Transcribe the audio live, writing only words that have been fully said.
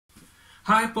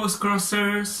Hi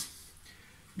Postcrossers!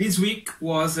 This week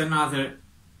was another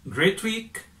great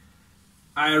week.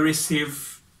 I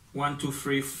received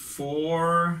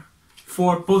four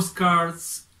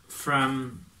postcards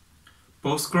from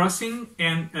Postcrossing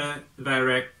and a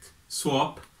direct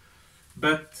swap.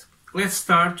 But let's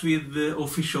start with the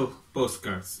official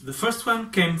postcards. The first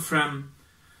one came from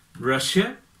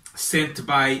Russia, sent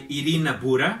by Irina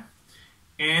Bura,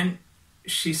 and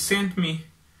she sent me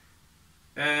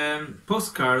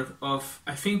postcard of,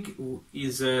 I think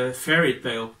is a fairy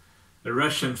tale, a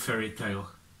Russian fairy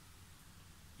tale.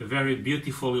 A very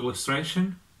beautiful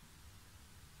illustration.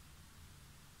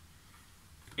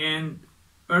 And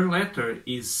her letter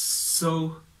is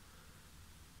so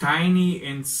tiny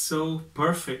and so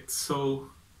perfect, so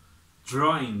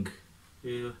drawing.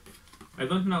 I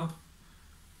don't know.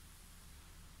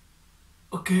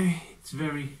 Okay, it's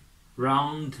very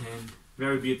round and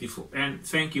very beautiful, and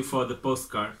thank you for the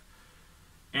postcard.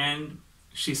 And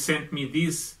she sent me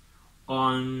this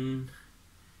on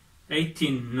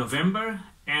 18 November,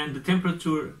 and the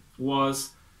temperature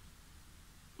was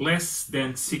less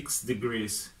than 6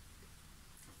 degrees.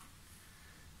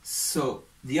 So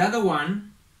the other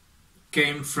one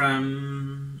came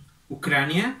from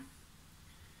Ukrania,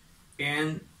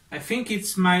 and I think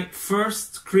it's my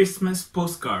first Christmas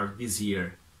postcard this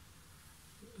year.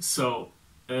 So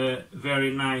a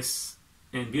very nice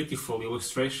and beautiful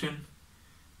illustration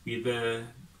with a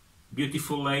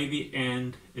beautiful lady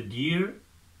and a deer.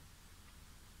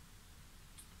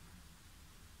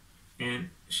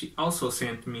 And she also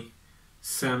sent me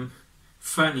some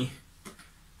funny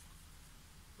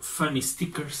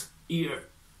stickers here.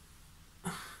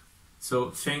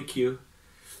 So thank you.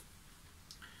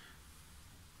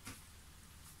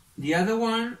 The other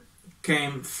one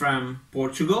came from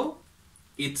Portugal.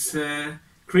 It's a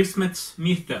Christmas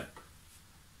Meetup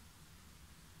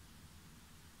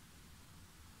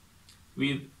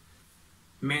with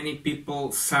many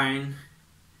people sign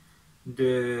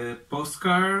the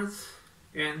postcards,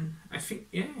 and I think,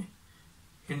 yeah,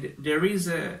 and there is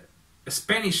a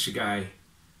Spanish guy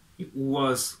who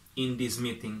was in this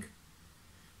meeting.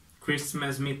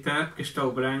 Christmas Meetup,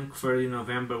 Castelo Branco, 30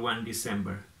 November, 1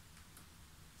 December.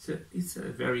 It's a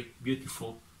very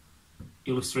beautiful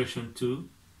illustration too.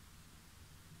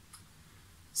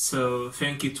 So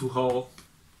thank you to all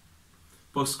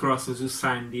postcrossers who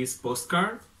signed this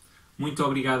postcard. Muito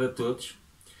obrigado a todos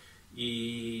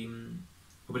e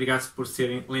obrigado por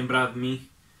serem lembrado de mim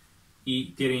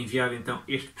e terem enviado então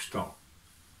este postal.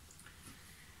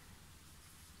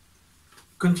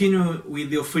 Continue with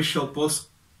the official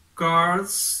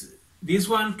postcards. This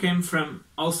one came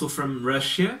also from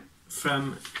Russia,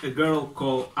 from a girl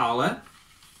called Alla.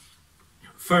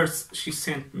 First, she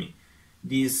sent me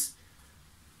this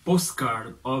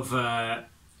postcard of a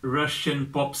Russian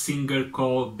pop singer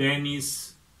called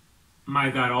Denis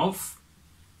Maidanov,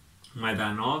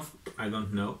 I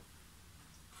don't know.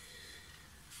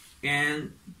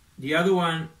 And the other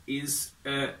one is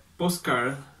a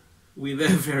postcard with a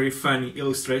very funny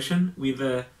illustration with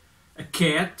a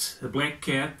cat, a black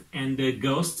cat, and a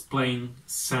ghost playing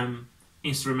some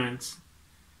instruments.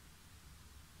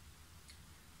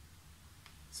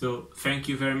 So thank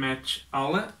you very much,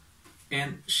 Alla.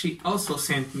 And she also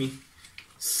sent me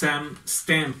some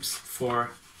stamps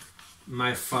for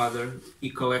my father.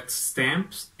 He collects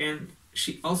stamps, and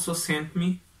she also sent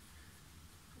me,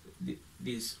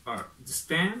 these are the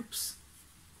stamps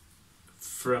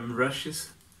from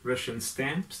Russian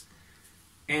stamps,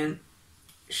 and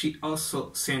she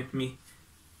also sent me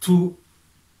 2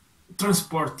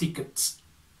 transport tickets.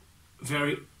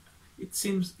 It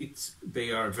seems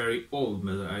they are very old,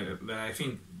 but I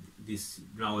think these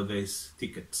nowadays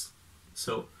tickets.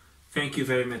 So thank you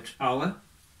very much, Alla.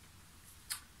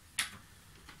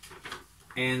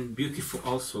 And beautiful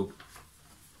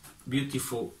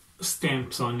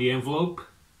stamps on the envelope.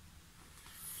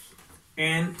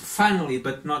 And finally,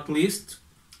 but not least,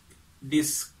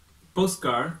 this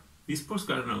letter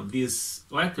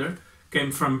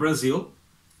came from Brazil,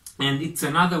 and it's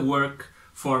another work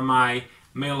for my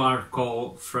Mailart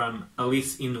call from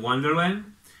Alice in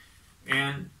Wonderland.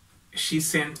 And she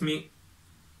sent me,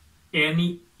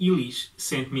 Annie Illich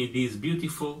sent me this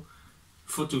beautiful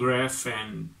photograph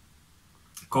and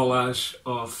collage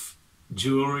of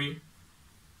jewelry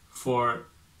for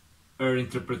her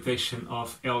interpretation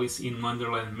of Alice in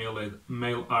Wonderland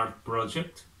Mailart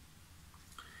project.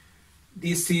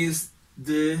 This is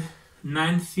the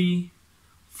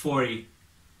 9040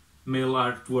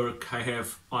 Mailart work I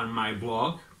have on my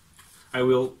blog. I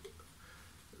will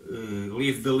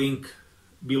leave the link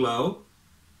below.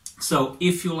 So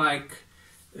if you like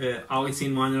Alice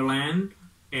in Wonderland.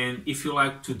 And if you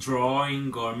like to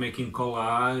drawing or making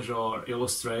collage or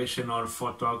illustration or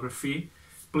photography,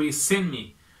 please send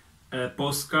me a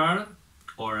postcard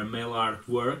or a mail art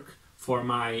work for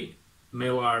my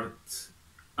Mailart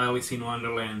Alice in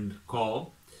Wonderland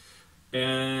call.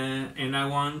 And I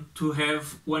want to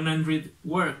have 100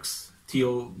 works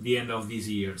till the end of this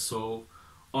year. So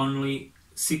only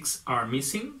 6 are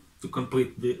missing to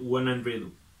complete the 100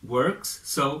 works.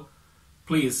 So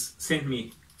please send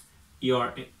me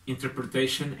your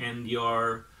interpretation and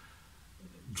your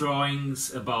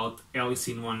drawings about Alice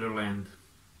in Wonderland.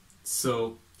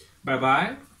 So bye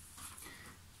bye.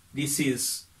 This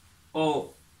is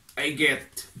all I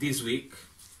get this week.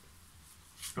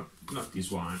 No, not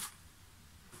this one.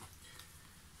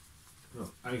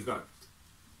 No, I got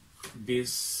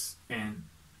this and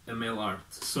a mail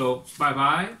art. So bye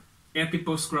bye. Happy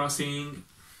post crossing